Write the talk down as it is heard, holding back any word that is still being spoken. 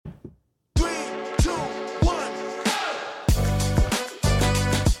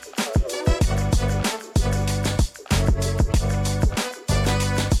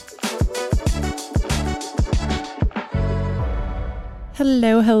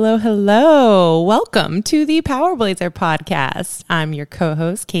Hello, hello, hello. Welcome to the Power Blazer podcast. I'm your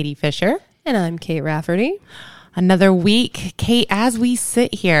co-host, Katie Fisher. And I'm Kate Rafferty. Another week. Kate, as we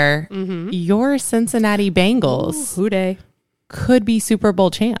sit here, your Cincinnati Bengals Who day? could be Super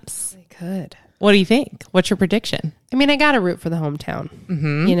Bowl champs. They could. What do you think? What's your prediction? I mean, I got to root for the hometown.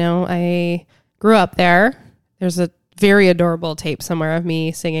 You know, I grew up there. There's a very adorable tape somewhere of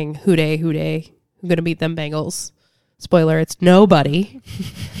me singing, "Who day, who day, who's going to beat them Bengals?" Spoiler, it's nobody.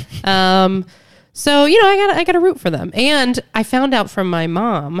 So, you know, I got to root for them. And I found out from my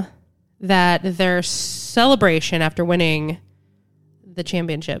mom that their celebration after winning the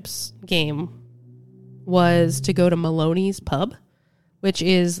championships game was to go to Maloney's Pub, which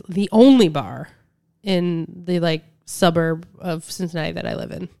is the only bar in the suburb of Cincinnati that I live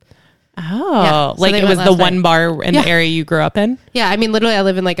in. Oh, Yeah. So like they it was went the last one night. bar in the area you grew up in? Yeah, I mean, literally, I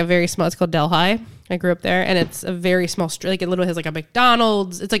live in a very small. It's called Delhi. I grew up there, and it's a very small strip. Like it literally has a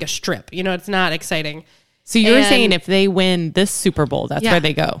McDonald's. It's like a strip. You know, it's not exciting. So you were saying if they win this Super Bowl, that's where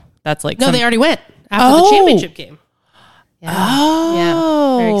they go. That's like they already went after the championship game. Yeah. Oh,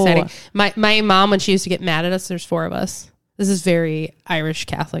 yeah, very exciting. My mom, when she used to get mad at us, there's 4 of us. This is very Irish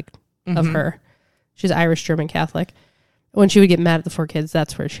Catholic of her. She's Irish German Catholic. When she would get mad at the 4 kids,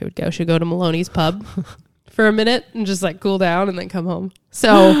 that's where she would go. She'd go to Maloney's Pub for a minute and just cool down and then come home.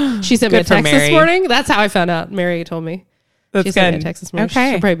 So she sent me a text this morning. That's how I found out. Mary told me. She sent me a text this morning.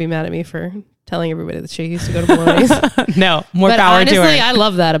 Okay. She'll probably be mad at me for telling everybody that she used to go to Maloney's. No, more but power honestly, to her. I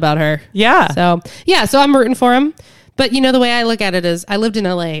love that about her. Yeah. So I'm rooting for him. But, you know, the way I look at it is I lived in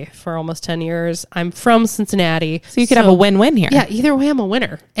LA for almost 10 years. I'm from Cincinnati. So you could have a win-win here. Yeah, either way, I'm a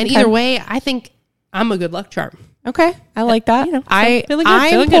winner. And either way, I think I'm a good luck charm. Okay. I like that. You know, I'm feeling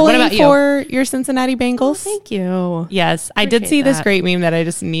pulling good. What about you? for your Cincinnati Bengals. Oh, thank you. Yes. I did see this great meme that I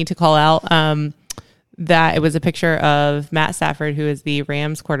just need to call out. That it was a picture of Matt Stafford, who is the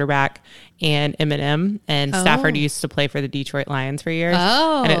Rams quarterback, and Eminem. And Stafford used to play for the Detroit Lions for years.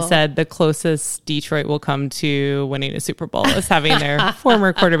 Oh. And it said the closest Detroit will come to winning a Super Bowl is having their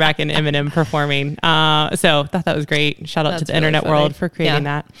former quarterback and Eminem performing. So I thought that was great. Shout out to the internet world for creating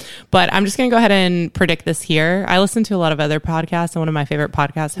that. But I'm just going to go ahead and predict this here. I listen to a lot of other podcasts, and one of my favorite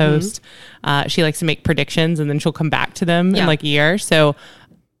podcast hosts, she likes to make predictions, and then she'll come back to them in a year. So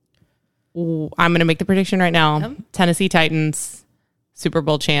I'm going to make the prediction right now. Yep. Tennessee Titans, Super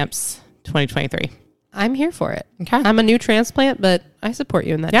Bowl champs, 2023. I'm here for it. Okay. I'm a new transplant, but I support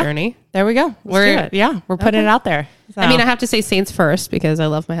you in that journey. There we go. We're putting it out there. So. I mean, I have to say Saints first because I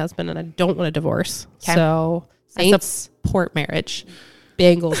love my husband and I don't want a divorce. Okay. So Saints, support marriage.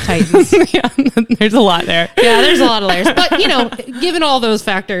 Bengals, Titans. Yeah, there's a lot there. Yeah, there's a lot of layers. But, you know, given all those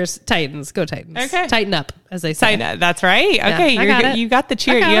factors, Titans, go Titans. Okay. Tighten up, as they say. That's right. Okay, you got the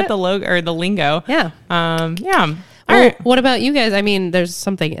cheer. You got the logo or the lingo. Yeah. Yeah. All right. What about you guys? I mean, there's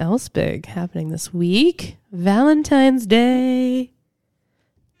something else big happening this week. Valentine's Day.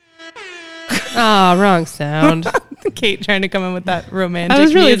 Oh, wrong sound. Kate trying to come in with that romantic I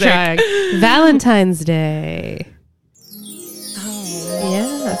was really music. trying. Valentine's Day.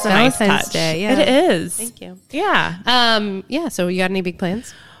 Yeah, That's a Valentine's nice touch. Day. Yeah. It is. Thank you. Yeah. Yeah. So you got any big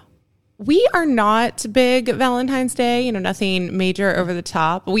plans? We are not big Valentine's Day, nothing major over the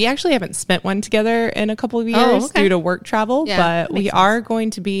top. We actually haven't spent one together in a couple of years due to work travel, but we are going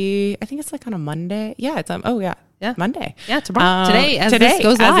to be, I think it's on a Monday. Yeah, it's Monday. Yeah, tomorrow. Today, as this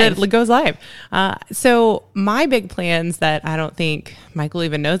goes live. As it goes live. So my big plans that I don't think Michael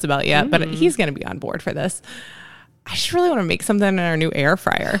even knows about yet, but he's going to be on board for this. I just really want to make something in our new air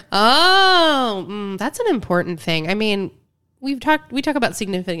fryer. Oh, that's an important thing. I mean, we talk about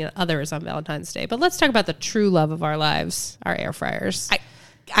significant others on Valentine's Day, but let's talk about the true love of our lives, our air fryers.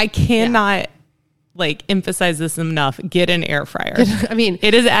 I cannot emphasize this enough. Get an air fryer. I mean,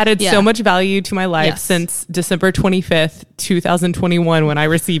 it has added so much value to my life since December 25th, 2021 when I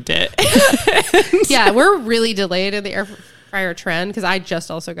received it. Yeah, we're really delayed in the air fryer trend because I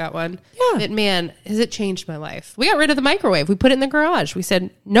just also got one. Yeah. But man, has it changed my life. We got rid of the microwave. We put it in the garage. We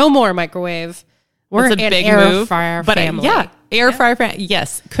said, no more microwave. We're a an big air move, fryer but family. Air fryer family.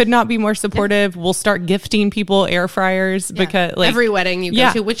 Yes, could not be more supportive. We'll start gifting people air fryers because every wedding you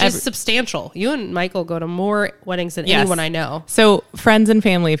go to, which is substantial. You and Michael go to more weddings than anyone I know. So friends and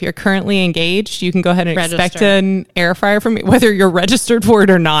family, if you're currently engaged, you can go ahead and expect an air fryer from me, whether you're registered for it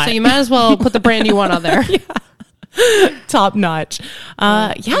or not. So you might as well put the brand you want on there. Top notch.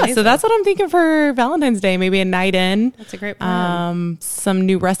 So that's what I'm thinking for Valentine's Day. Maybe a night in. That's a great plan. Some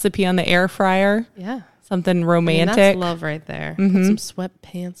new recipe on the air fryer. Yeah. Something romantic. That's love right there. Put some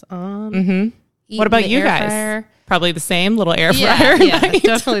sweatpants on. What about you guys? Fryer. Probably the same little air fryer. Yeah,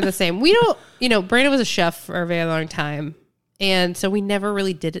 definitely the same. We don't, Brandon was a chef for a very long time. And so we never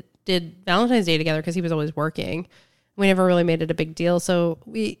really did Valentine's Day together because he was always working. We never really made it a big deal. So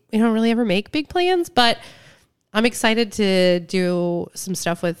we don't really ever make big plans, but I'm excited to do some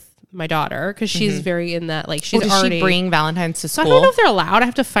stuff with my daughter because she's very in that, like, she's does already... she bring Valentine's to school? So I don't know if they're allowed. I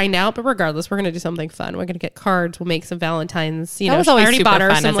have to find out, but regardless, we're going to do something fun. We're going to get cards. We'll make some Valentine's. That was always super fun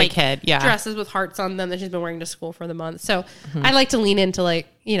some, as like, a kid. Yeah. Dresses with hearts on them that she's been wearing to school for the month. So I like to lean into, like,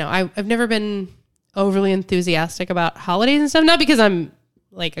 I've never been overly enthusiastic about holidays and stuff. Not because I'm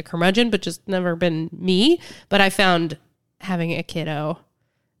like a curmudgeon, but just never been me. But I found having a kiddo,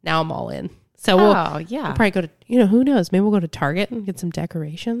 now I'm all in. So we'll probably go to, who knows? Maybe we'll go to Target and get some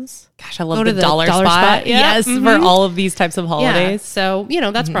decorations. Gosh, I love the dollar spot. Yeah. Yes, for all of these types of holidays. Yeah. So,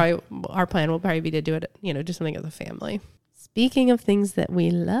 that's probably our plan will probably be to do it, do something as a family. Speaking of things that we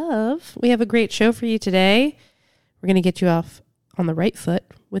love, we have a great show for you today. We're going to get you off on the right foot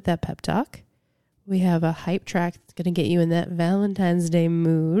with that pep talk. We have a hype track that's going to get you in that Valentine's Day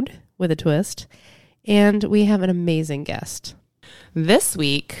mood with a twist. And we have an amazing guest. This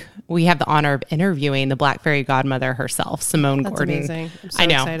week, we have the honor of interviewing the Black Fairy Godmother herself, Simone Gordon. That's amazing. I'm so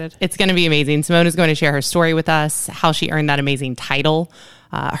excited. It's going to be amazing. Simone is going to share her story with us, how she earned that amazing title.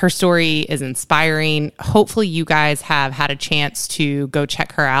 Her story is inspiring. Hopefully, you guys have had a chance to go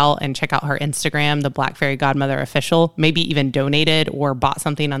check her out and check out her Instagram, the Black Fairy Godmother Official. Maybe even donated or bought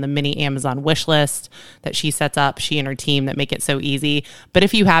something on the mini Amazon wish list that she sets up, she and her team, that make it so easy. But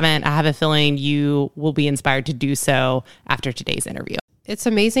if you haven't, I have a feeling you will be inspired to do so after today's interview. It's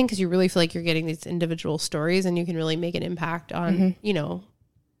amazing because you really feel like you're getting these individual stories and you can really make an impact on,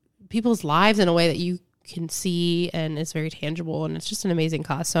 people's lives in a way that you can see and is very tangible, and it's just an amazing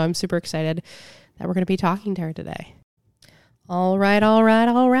cause. So I'm super excited that we're going to be talking to her today. All right.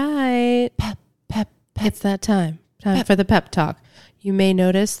 Pep. It's that time for the pep talk. You may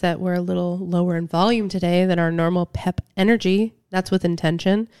notice that we're a little lower in volume today than our normal pep energy. That's with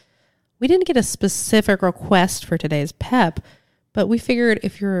intention. We didn't get a specific request for today's pep, but we figured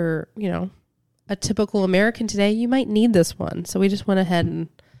if you're, a typical American today, you might need this one. So we just went ahead and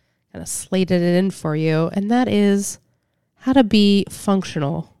kind of slated it in for you, and that is how to be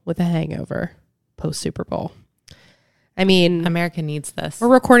functional with a hangover post Super Bowl. I mean, America needs this. We're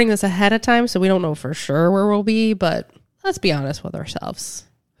recording this ahead of time, so we don't know for sure where we'll be, but let's be honest with ourselves.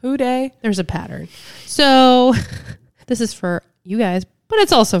 Who day? There's a pattern. So this is for you guys, but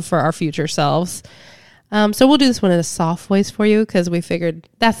it's also for our future selves. So we'll do this one in a soft voice for you because we figured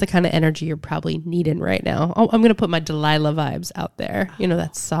that's the kind of energy you're probably needing right now. I'm going to put my Delilah vibes out there.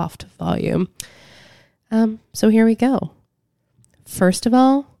 That soft volume. So here we go. First of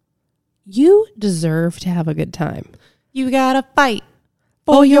all, you deserve to have a good time. You got to fight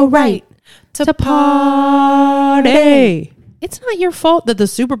for your right to party. It's not your fault that the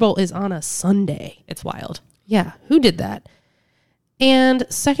Super Bowl is on a Sunday. It's wild. Yeah, who did that? And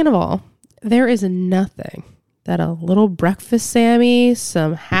second of all, there is nothing that a little breakfast Sammy,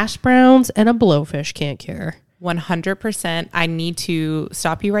 some hash browns, and a blowfish can't cure. 100%. I need to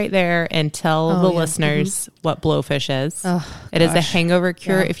stop you right there and tell the listeners what blowfish is. It is a hangover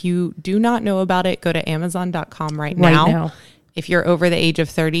cure. Yeah. If you do not know about it, go to Amazon.com right now. If you're over the age of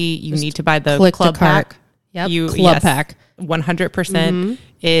 30, you need to buy the club pack. Yep. Club pack. 100%.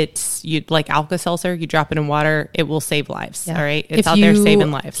 It's like Alka-Seltzer. You drop it in water. It will save lives. Yeah. All right. It's out there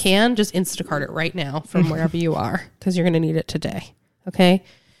saving lives. Can just Instacart it right now from wherever you are because you're going to need it today. Okay.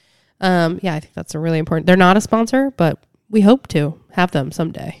 I think that's a really important. They're not a sponsor, but we hope to have them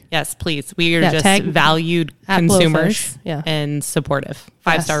someday. Yes, please. We are just valued consumers and supportive.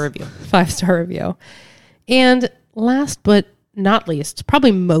 5-star review. 5-star review. And last but not least,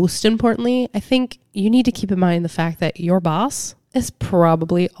 probably most importantly, I think you need to keep in mind the fact that your boss is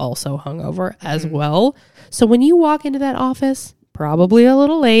probably also hungover as well. So when you walk into that office, probably a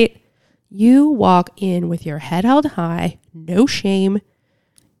little late, you walk in with your head held high, no shame,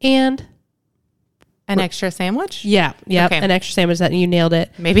 and an extra sandwich? Yeah. Okay. An extra sandwich. That you nailed it.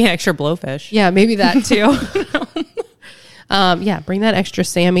 Maybe an extra blowfish. Yeah, maybe that too. Bring that extra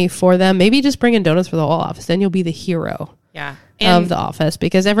Sammy for them. Maybe just bring in donuts for the whole office. Then you'll be the hero. Yeah. Of the office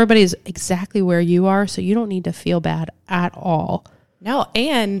because everybody's exactly where you are. So you don't need to feel bad at all. No.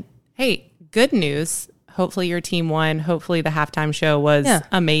 And hey, good news. Hopefully your team won. Hopefully the halftime show was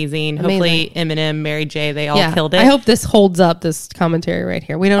amazing. Hopefully Eminem, Mary J, they all killed it. I hope this holds up, this commentary right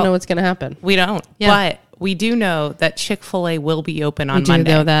here. We don't know what's going to happen. We don't. Yeah. But we do know that Chick-fil-A will be open on Monday. We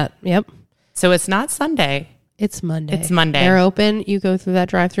do know that. Yep. So it's not Sunday. It's Monday. It's Monday. They're open. You go through that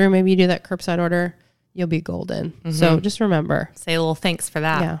drive-through. Maybe you do that curbside order. You'll be golden. So just remember. Say a little thanks for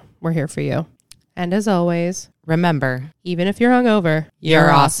that. Yeah, we're here for you. And as always, remember, even if you're hungover,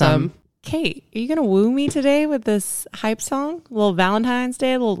 you're awesome. Kate, are you going to woo me today with this hype song? A little Valentine's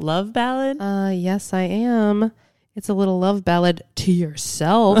Day, a little love ballad? Yes, I am. It's a little love ballad to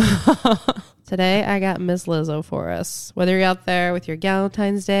yourself. Today, I got Miss Lizzo for us. Whether you're out there with your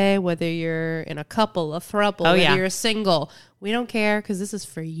Valentine's Day, whether you're in a couple, a throuple, whether you're single, we don't care because this is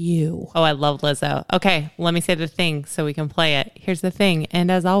for you. Oh, I love Lizzo. Okay, let me say the thing so we can play it. Here's the thing.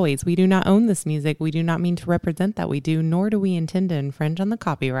 And as always, we do not own this music. We do not mean to represent that we do, nor do we intend to infringe on the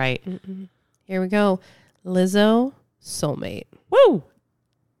copyright. Mm-mm. Here we go. Lizzo, Soulmate. Woo!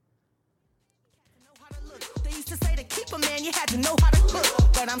 They used to say to keep a man, you had to know how to cook.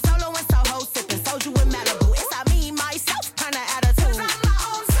 But I'm solo and Soho, sipping soju in Malibu. It's I me, myself, kind of attitude. 'Cause I'm my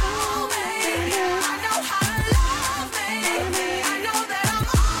own soulmate. I know how to love me. I know that I'm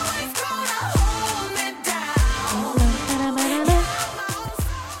always gonna hold me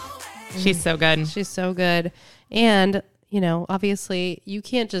down. She's so good. She's so good. And, you know, obviously, you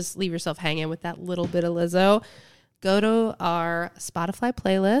can't just leave yourself hanging with that little bit of Lizzo. Go to our Spotify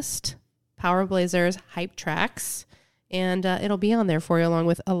playlist, Power Blazers Hype Tracks, and it'll be on there for you along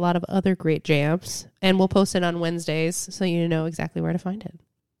with a lot of other great jams. And we'll post it on Wednesdays so you know exactly where to find it.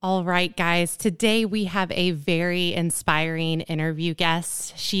 All right, guys. Today we have a very inspiring interview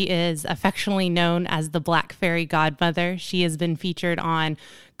guest. She is affectionately known as the Black Fairy Godmother. She has been featured on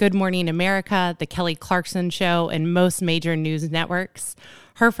Good Morning America, The Kelly Clarkson Show, and most major news networks.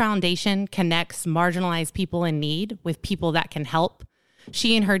 Her foundation connects marginalized people in need with people that can help.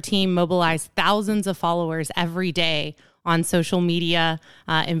 She and her team mobilize thousands of followers every day on social media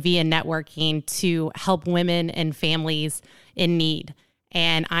and via networking to help women and families in need.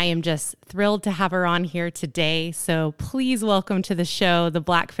 And I am just thrilled to have her on here today. So please welcome to the show the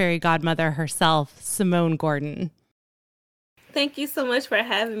Black Fairy Godmother herself, Simone Gordon. Thank you so much for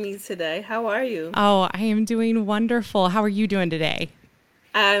having me today. How are you? Oh, I am doing wonderful. How are you doing today?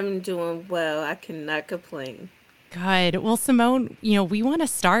 I'm doing well. I cannot complain. Good. Well, Simone, we want to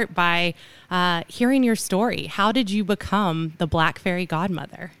start by hearing your story. How did you become the Black Fairy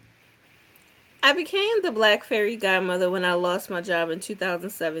Godmother? I became the Black Fairy Godmother when I lost my job in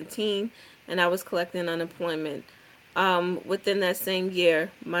 2017 and I was collecting unemployment. Within that same year,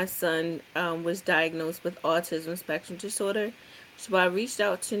 my son was diagnosed with autism spectrum disorder. So I reached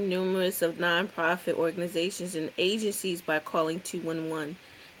out to numerous of nonprofit organizations and agencies by calling 211.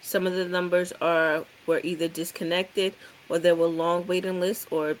 Some of the numbers were either disconnected or there were long waiting lists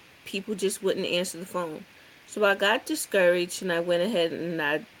or people just wouldn't answer the phone. So I got discouraged and I went ahead and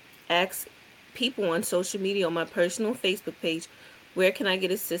I asked people on social media on my personal Facebook page, where can I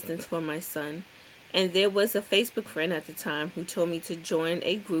get assistance for my son? And there was a Facebook friend at the time who told me to join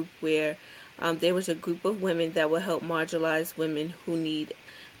a group where there was a group of women that will help marginalized women who need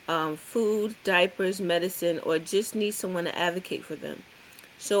food, diapers, medicine, or just need someone to advocate for them.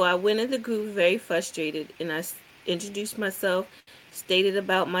 So I went in the group very frustrated and I introduced myself, stated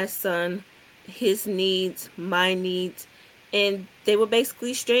about my son, his needs, my needs, and they were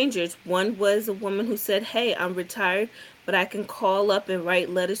basically strangers. One was a woman who said, hey, I'm retired, but I can call up and write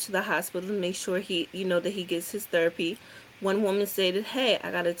letters to the hospital to make sure that he gets his therapy. One woman said, hey,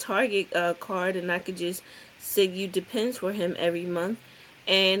 I got a Target card and I could just send you Depends for him every month.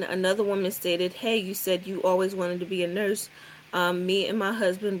 And another woman stated, hey, you said you always wanted to be a nurse. Me and my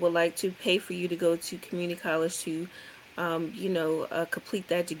husband would like to pay for you to go to community college to, complete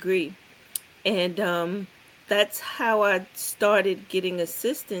that degree. And that's how I started getting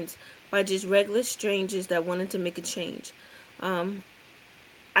assistance by just regular strangers that wanted to make a change.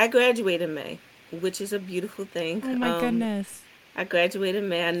 I graduated in May, which is a beautiful thing. Oh my goodness. I graduated in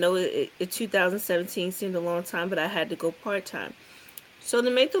May. I know it 2017 seemed a long time, but I had to go part-time. So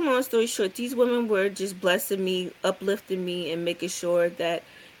to make the long story short, these women were just blessing me, uplifting me, and making sure that,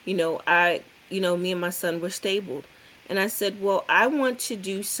 me and my son were stable. And I said, well, I want to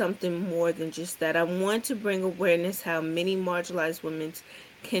do something more than just that. I want to bring awareness how many marginalized women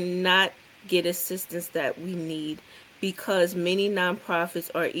cannot get assistance that we need because many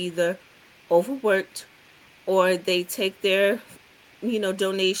nonprofits are either overworked or they take their,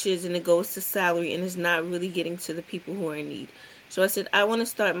 donations and it goes to salary and is not really getting to the people who are in need. So I said, I want to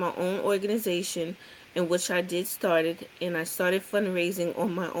start my own organization, in which I did started, and I started fundraising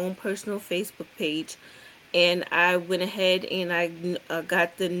on my own personal Facebook page. And I went ahead and I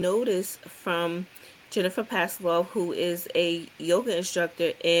got the notice from Jennifer Paslow, who is a yoga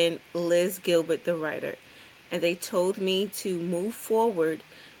instructor, and Liz Gilbert, the writer. And they told me to move forward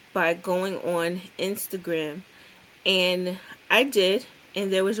by going on Instagram. And I did.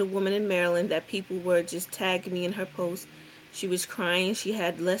 And there was a woman in Maryland that people were just tagging me in her post. She was crying. She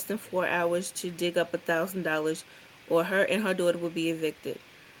had less than 4 hours to dig up $1,000 or her and her daughter would be evicted.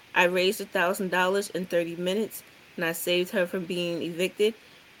 I raised $1,000 in 30 minutes, and I saved her from being evicted.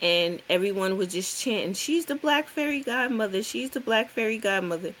 And everyone was just chanting, "She's the Black Fairy Godmother. She's the Black Fairy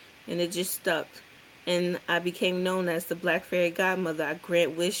Godmother," and it just stuck. And I became known as the Black Fairy Godmother. I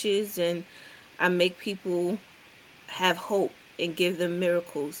grant wishes, and I make people have hope and give them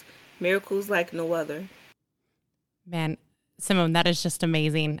miracles, miracles like no other. Man, Simone, that is just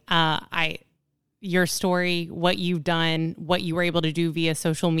amazing. Your story, what you've done, what you were able to do via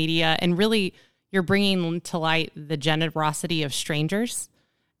social media, and really you're bringing to light the generosity of strangers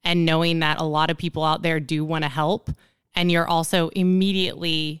and knowing that a lot of people out there do want to help. And you're also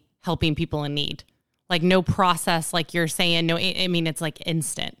immediately helping people in need. Like no process, like you're saying, no, I mean, it's like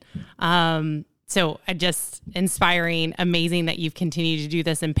instant. So just inspiring, amazing that you've continued to do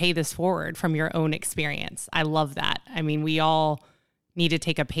this and pay this forward from your own experience. I love that. I mean, we all need to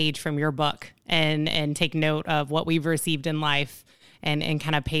take a page from your book and take note of what we've received in life and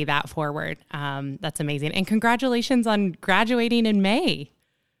kind of pay that forward. That's amazing. And congratulations on graduating in May.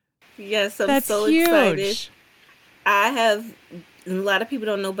 Yes, I'm That's so huge. excited. I have, a lot of people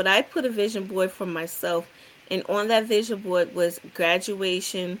don't know, but I put a vision board for myself. And on that vision board was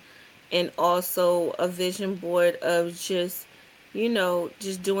graduation and also a vision board of just,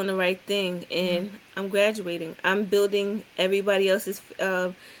 just doing the right thing. And I'm graduating. I'm building everybody else's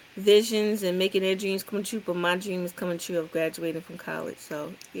visions and making their dreams come true. But my dream is coming true of graduating from college.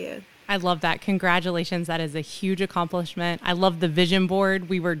 So, yeah. I love that. Congratulations. That is a huge accomplishment. I love the vision board.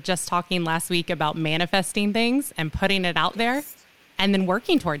 We were just talking last week about manifesting things and putting it out there and then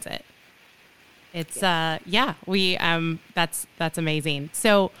working towards it. It's, that's amazing.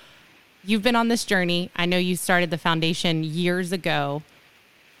 So you've been on this journey. I know you started the foundation years ago.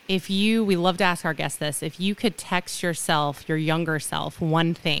 We love to ask our guests this, if you could text yourself, your younger self,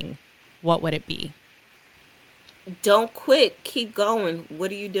 one thing, what would it be? Don't quit. Keep going.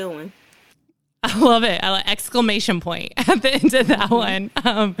 What are you doing? I love it. Exclamation point at the end of that one.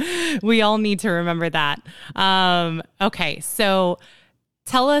 We all need to remember that. Okay. So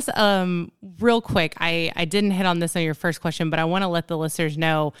tell us real quick, I didn't hit on this on your first question, but I want to let the listeners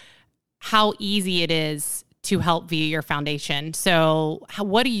know how easy it is to help via your foundation. So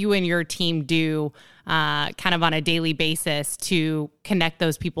what do you and your team do kind of on a daily basis to connect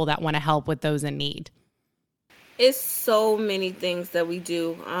those people that want to help with those in need? It's so many things that we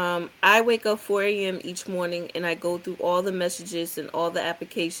do. I wake up 4 a.m. each morning and I go through all the messages and all the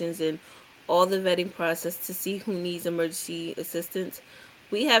applications and all the vetting process to see who needs emergency assistance.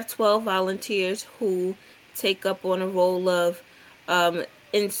 We have 12 volunteers who take up on a role of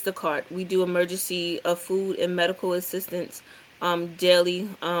Instacart. We do emergency food and medical assistance daily,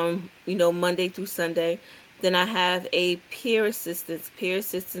 Monday through Sunday. Then I have a peer assistance. Peer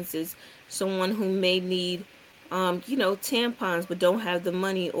assistance is someone who may need tampons but don't have the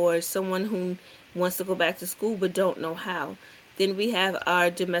money, or someone who wants to go back to school but don't know how. Then we have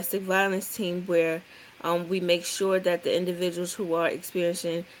our domestic violence team where we make sure that the individuals who are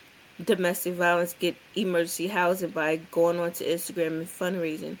experiencing domestic violence get emergency housing by going onto Instagram and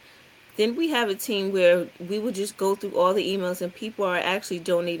fundraising. Then we have a team where we will just go through all the emails and people are actually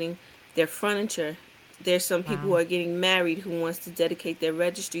donating their furniture. There's some people who are getting married who wants to dedicate their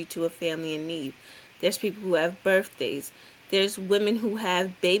registry to a family in need. There's people who have birthdays. There's women who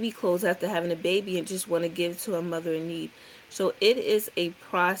have baby clothes after having a baby and just want to give to a mother in need. So it is a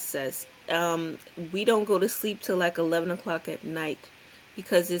process. We don't go to sleep till like 11 o'clock at night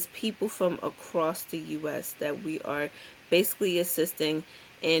because it's people from across the U.S. that we are basically assisting.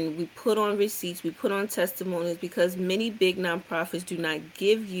 And we put on receipts, we put on testimonies because many big nonprofits do not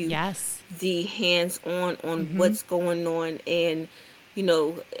give you the hands-on on what's going on. And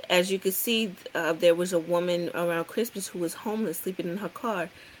as you can see, there was a woman around Christmas who was homeless, sleeping in her car.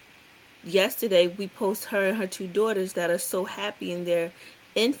 Yesterday, we post her and her 2 daughters that are so happy in their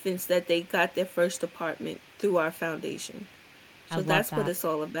infants that they got their first apartment through our foundation. So that's what it's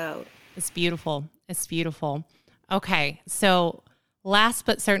all about. It's beautiful. It's beautiful. Okay, so last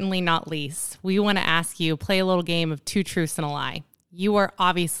but certainly not least, we want to ask you, play a little game of 2 truths and a lie. You are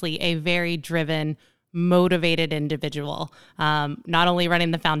obviously a very driven, motivated individual. Not only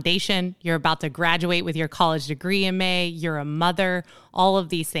running the foundation, you're about to graduate with your college degree in May, you're a mother, all of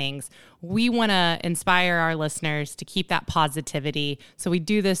these things. We want to inspire our listeners to keep that positivity. So we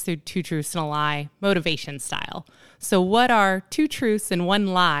do this through 2 truths and a lie, motivation style. So what are 2 truths and 1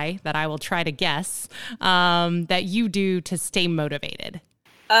 lie that I will try to guess that you do to stay motivated?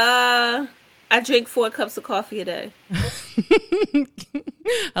 I drink 4 cups of coffee a day.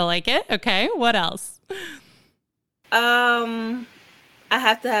 I like it. Okay. What else? I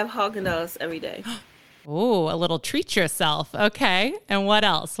have to have Haagen-Dazs every day. Oh, a little treat yourself. Okay. And what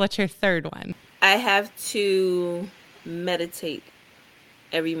else? What's your third one? I have to meditate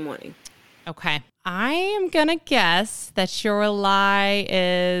every morning. Okay. I am going to guess that your lie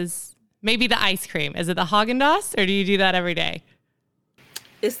is maybe the ice cream. Is it the Haagen-Dazs, or do you do that every day?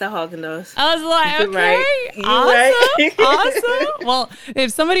 It's the Haagen-Dazs. I was like, You're okay, right. You're awesome, right. awesome. Well,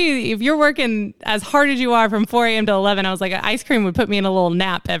 if you're working as hard as you are from 4 a.m. to 11, I was like, ice cream would put me in a little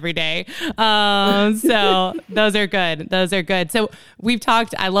nap every day. So those are good. Those are good. So we've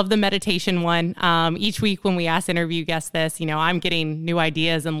talked, I love the meditation one. Each week when we ask interview guests this, I'm getting new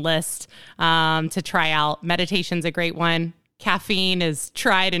ideas and lists to try out. Meditation's a great one. Caffeine is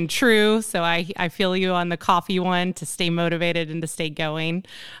tried and true. So I feel you on the coffee one to stay motivated and to stay going.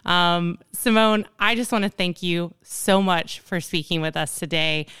 Simone, I just want to thank you so much for speaking with us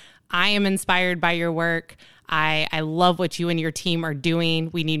today. I am inspired by your work. I love what you and your team are doing.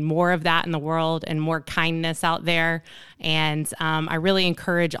 We need more of that in the world and more kindness out there. And I really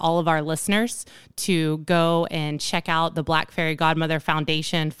encourage all of our listeners to go and check out the Black Fairy Godmother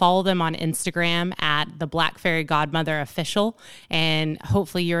Foundation. Follow them on Instagram at the Black Fairy Godmother Official. And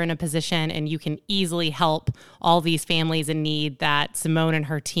hopefully you're in a position and you can easily help all these families in need that Simone and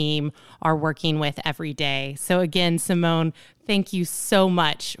her team are working with every day. So again, Simone, thank you so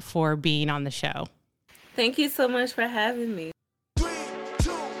much for being on the show. Thank you so much for having me. 3,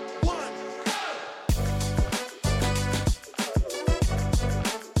 2, 1.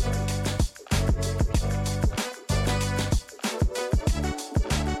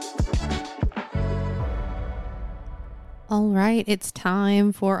 All right, it's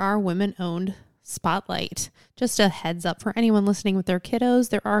time for our women-owned spotlight. Just a heads up for anyone listening with their kiddos,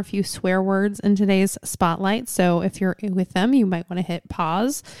 there are a few swear words in today's spotlight. So if you're with them, you might want to hit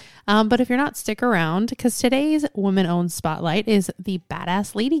pause. But if you're not, stick around, because today's women-owned spotlight is the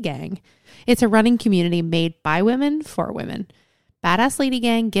Badass Lady Gang. It's a running community made by women for women. Badass Lady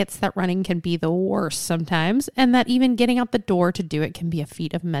Gang gets that running can be the worst sometimes, and that even getting out the door to do it can be a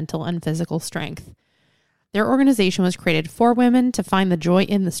feat of mental and physical strength. Their organization was created for women to find the joy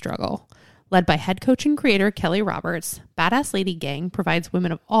in the struggle. Led by head coach and creator Kelly Roberts, Badass Lady Gang provides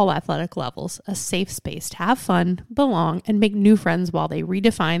women of all athletic levels a safe space to have fun, belong, and make new friends while they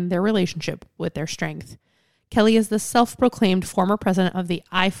redefine their relationship with their strength. Kelly is the self-proclaimed former president of the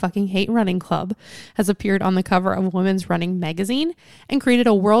I Fucking Hate Running Club, has appeared on the cover of Women's Running magazine, and created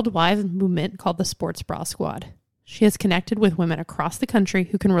a worldwide movement called the Sports Bra Squad. She has connected with women across the country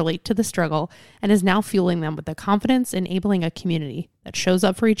who can relate to the struggle and is now fueling them with the confidence, enabling a community that shows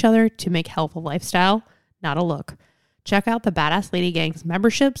up for each other to make health a lifestyle, not a look. Check out the Badass Lady Gang's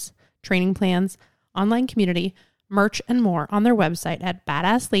memberships, training plans, online community, merch, and more on their website at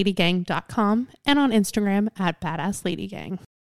badassladygang.com and on Instagram at badassladygang.